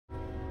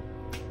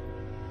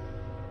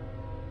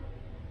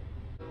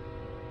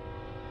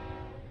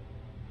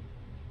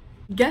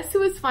Guess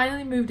who has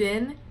finally moved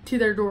in to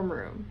their dorm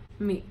room?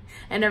 Me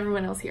and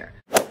everyone else here.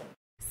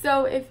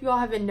 So if you all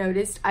haven't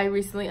noticed, I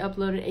recently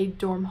uploaded a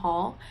dorm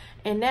haul,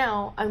 and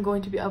now I'm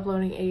going to be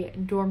uploading a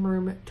dorm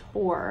room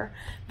tour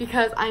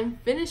because I'm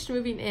finished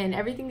moving in.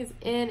 Everything is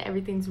in,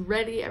 everything's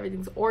ready,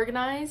 everything's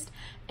organized,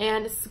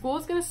 and school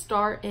is gonna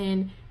start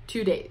in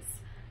 2 days.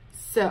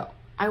 So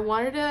I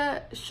wanted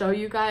to show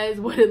you guys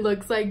what it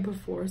looks like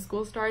before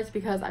school starts,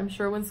 because I'm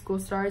sure when school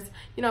starts,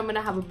 you know, I'm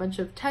gonna have a bunch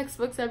of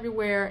textbooks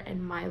everywhere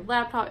and my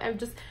laptop and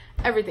just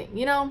everything,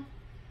 you know.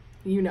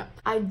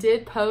 I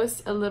did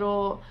post a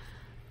little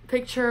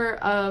picture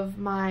of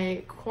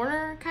my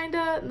corner, kind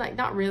of, like,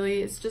 not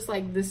really, it's just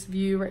like this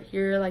view right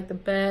here, like the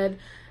bed,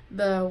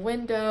 the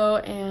window,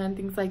 and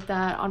things like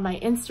that on my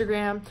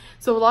Instagram.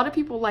 So a lot of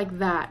people like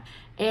that,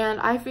 and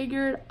I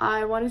figured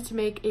I wanted to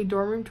make a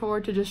dorm room tour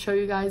to just show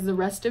you guys the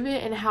rest of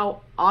it and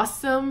how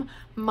awesome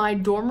my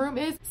dorm room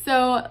is.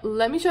 So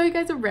let me show you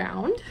guys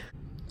around.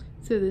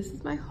 So this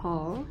is my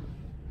hall,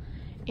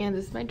 and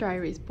this is my dry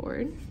erase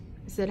board.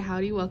 It said,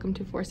 "Howdy, welcome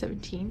to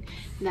 417.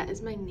 And that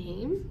is my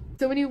name.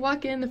 So when you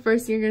walk in, the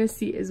first thing you're gonna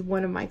see is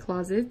one of my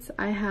closets.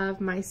 I have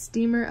my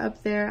steamer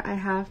up there, I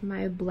have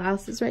my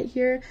blouses right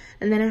here,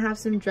 and then I have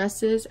some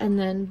dresses and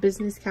then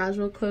business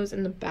casual clothes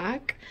in the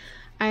back.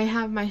 I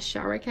have my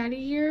shower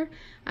caddy here,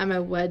 I have my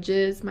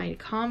wedges, my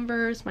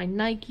Converse, my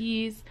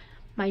Nikes,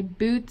 my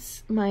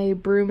boots, my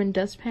broom and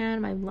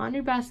dustpan, my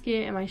laundry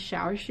basket, and my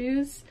shower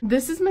shoes.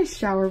 This is my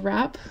shower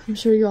wrap. I'm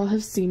sure you all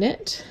have seen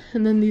it.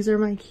 And then these are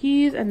my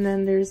keys, and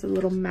then there's a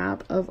little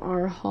map of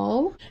our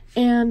hall.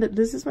 And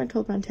this is my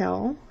 12-pound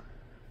towel.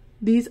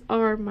 These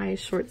are my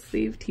short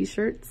sleeve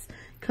t-shirts,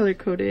 color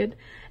coded.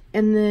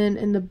 And then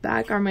in the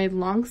back are my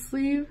long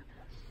sleeve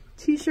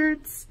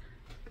t-shirts,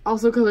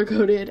 also color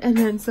coded. And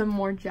then some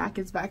more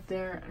jackets back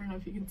there. I don't know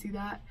if you can see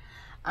that.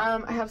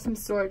 I have some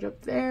storage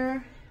up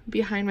there.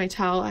 Behind my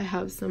towel, I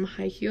have some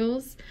high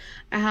heels.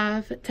 I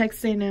have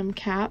Texas A&M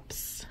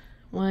caps,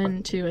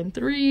 1, 2, and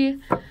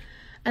 3.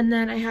 And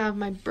then I have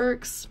my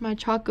Birks, my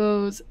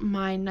Chacos,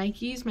 my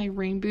Nikes, my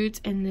rain boots,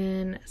 and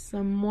then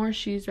some more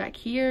shoes back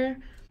here.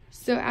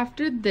 So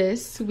after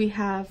this, we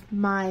have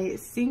my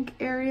sink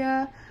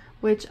area,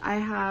 which I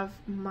have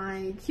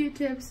my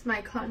Q-tips,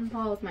 my cotton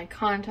balls, my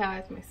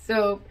contacts, my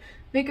soap,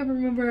 makeup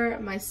remover,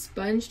 my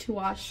sponge to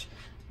wash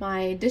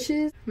my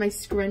dishes, my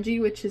scrunchie,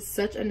 which is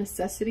such a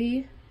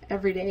necessity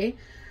every day.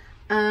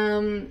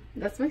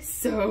 That's my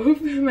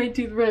soap, my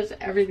toothbrush,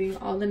 everything,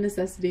 all the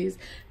necessities.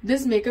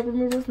 This makeup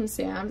remover from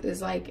Sam's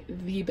is like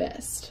the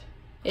best.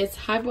 It's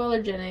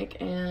hypoallergenic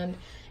and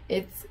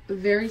it's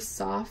very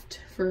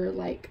soft for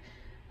like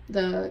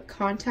the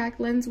contact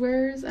lens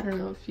wearers. I don't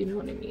know if you know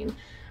what I mean,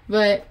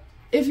 but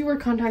if you wear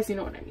contacts, you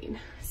know what I mean.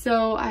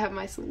 So I have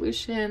my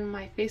solution,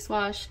 my face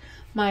wash,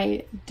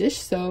 my dish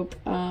soap,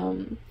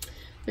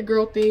 the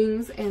girl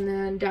things, and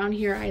then down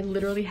here I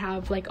literally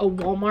have like a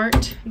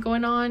Walmart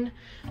going on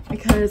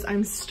because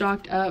I'm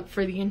stocked up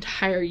for the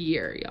entire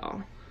year,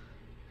 y'all.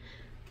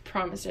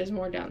 Promise there's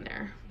more down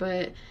there,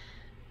 but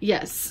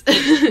yes.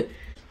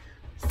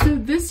 So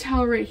this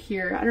towel right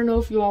here, I don't know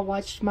if you all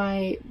watched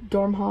my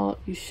dorm haul,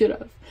 you should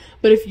have,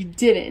 but if you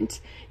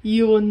didn't,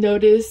 you will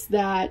notice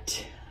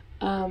that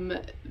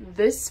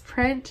this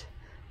print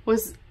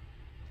was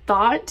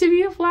thought to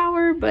be a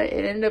flower, but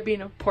it ended up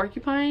being a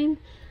porcupine,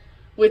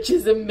 which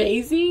is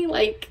amazing.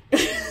 Like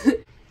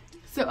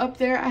so up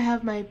there I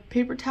have my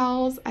paper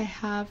towels, I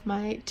have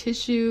my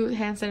tissue,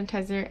 hand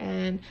sanitizer,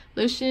 and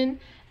lotion,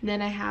 and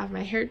then I have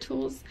my hair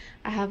tools,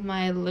 I have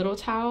my little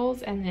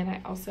towels, and then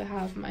I also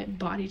have my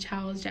body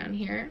towels down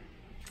here.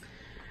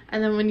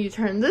 And then when you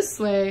turn this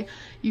way,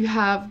 you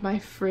have my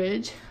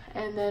fridge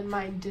and then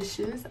my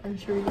dishes. I'm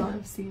sure you all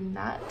have seen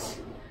that.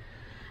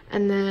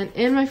 And then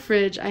in my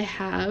fridge I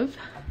have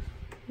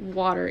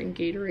water and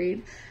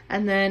Gatorade,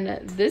 and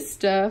then this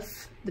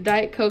stuff, the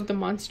Diet Coke, the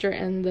Monster,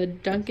 and the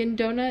Dunkin'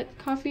 Donut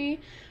coffee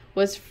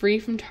was free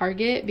from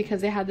Target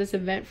because they had this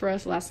event for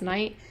us last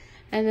night.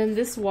 And then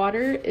this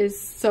water is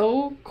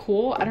so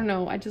cool, I don't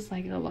know, I just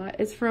like it a lot.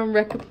 It's from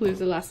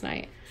Recapalooza last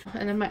night.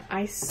 And then my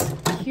ice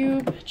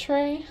cube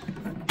tray,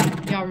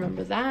 y'all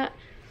remember that.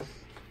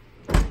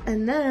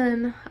 And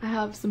then I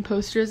have some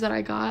posters that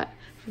I got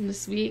from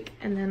this week,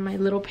 and then my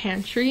little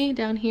pantry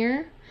down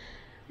here.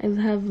 I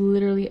have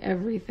literally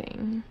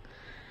everything.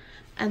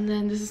 And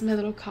then this is my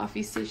little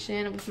coffee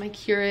station with my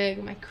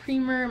Keurig, my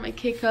creamer, my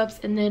K-cups,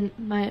 and then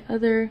my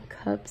other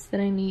cups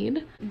that I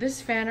need. This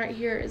fan right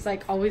here is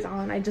like always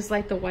on. I just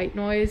like the white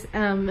noise.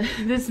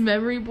 This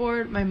memory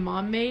board my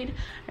mom made.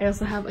 I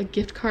also have a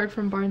gift card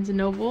from Barnes &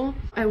 Noble.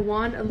 I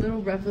won a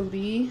little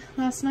Reveille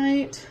last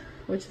night,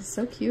 which is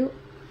so cute.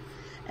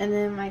 And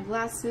then my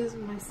glasses,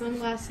 my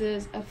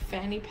sunglasses, a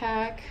fanny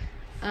pack,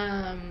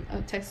 a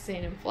Texas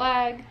A&M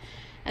flag.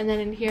 And then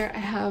in here I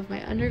have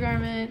my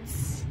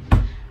undergarments,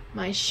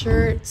 my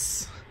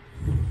shirts,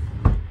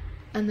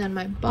 and then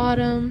my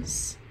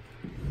bottoms.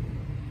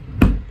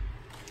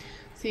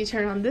 So you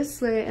turn on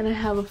this way and I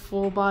have a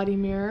full body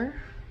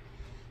mirror.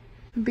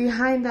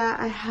 Behind that,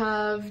 I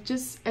have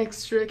just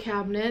extra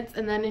cabinets,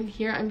 and then in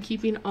here I'm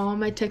keeping all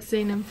my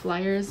texting and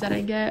flyers that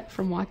I get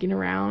from walking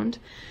around,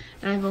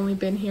 and I've only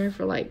been here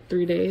for like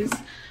 3 days.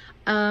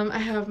 I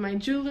have my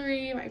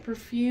jewelry, my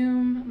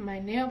perfume, my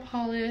nail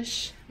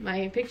polish,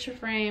 my picture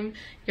frame,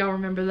 y'all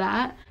remember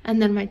that,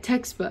 and then my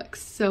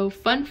textbooks. So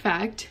fun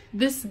fact,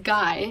 this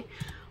guy,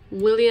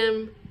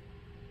 William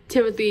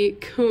Timothy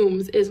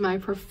Coombs, is my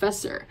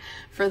professor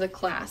for the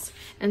class,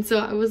 and so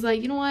I was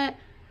like, you know what,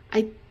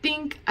 I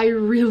think I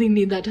really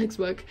need that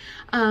textbook.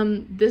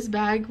 This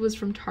bag was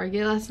from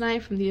Target last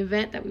night from the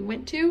event that we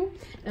went to,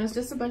 and it was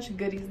just a bunch of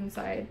goodies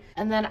inside.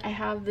 And then I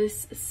have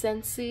this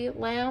Scentsy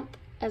lamp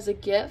as a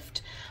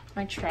gift,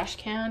 my trash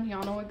can,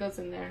 y'all know what goes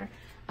in there,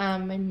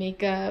 my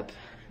makeup,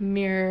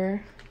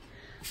 mirror,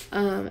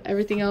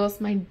 everything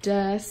else, my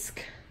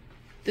desk.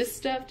 This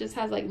stuff just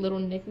has like little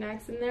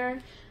knickknacks in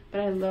there,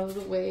 but I love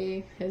the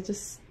way it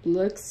just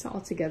looks all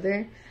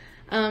together.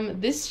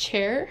 This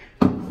chair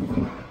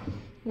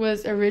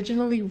was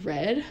originally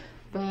red,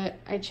 but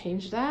I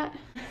changed that.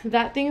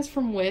 That thing is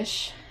from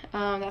Wish.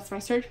 That's my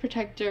surge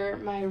protector,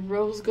 my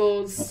rose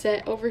gold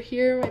set over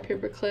here, my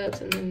paper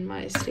clips, and then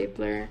my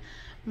stapler,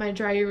 my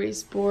dry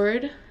erase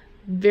board,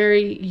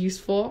 very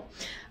useful.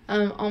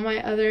 All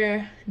my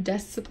other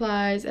desk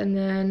supplies, and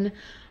then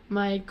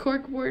my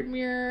corkboard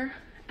mirror,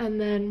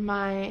 and then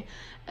my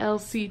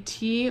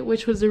LCT,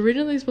 which was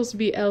originally supposed to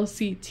be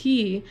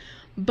LCT,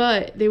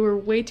 but they were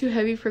way too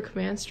heavy for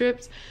command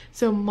strips,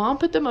 so mom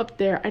put them up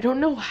there. I don't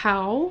know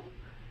how,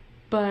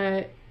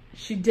 but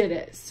she did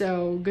it,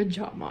 so good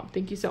job, mom,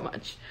 thank you so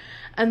much.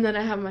 And then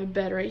I have my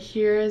bed right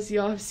here, as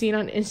y'all have seen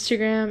on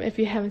Instagram. If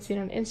you haven't seen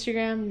on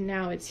Instagram,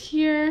 now it's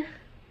here.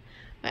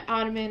 My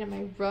ottoman and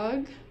my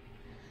rug,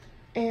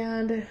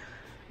 and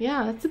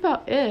yeah, that's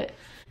about it.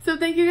 So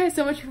thank you guys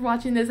so much for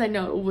watching this. I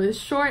know it was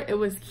short, it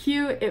was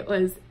cute, it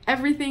was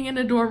everything in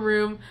a dorm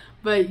room,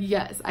 but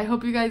yes, I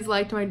hope you guys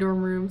liked my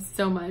dorm room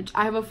so much.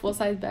 I have a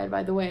full-size bed,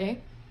 by the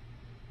way.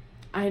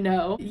 I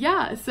know.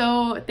 Yeah,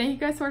 so thank you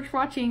guys so much for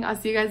watching. I'll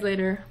see you guys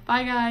later.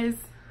 Bye, guys.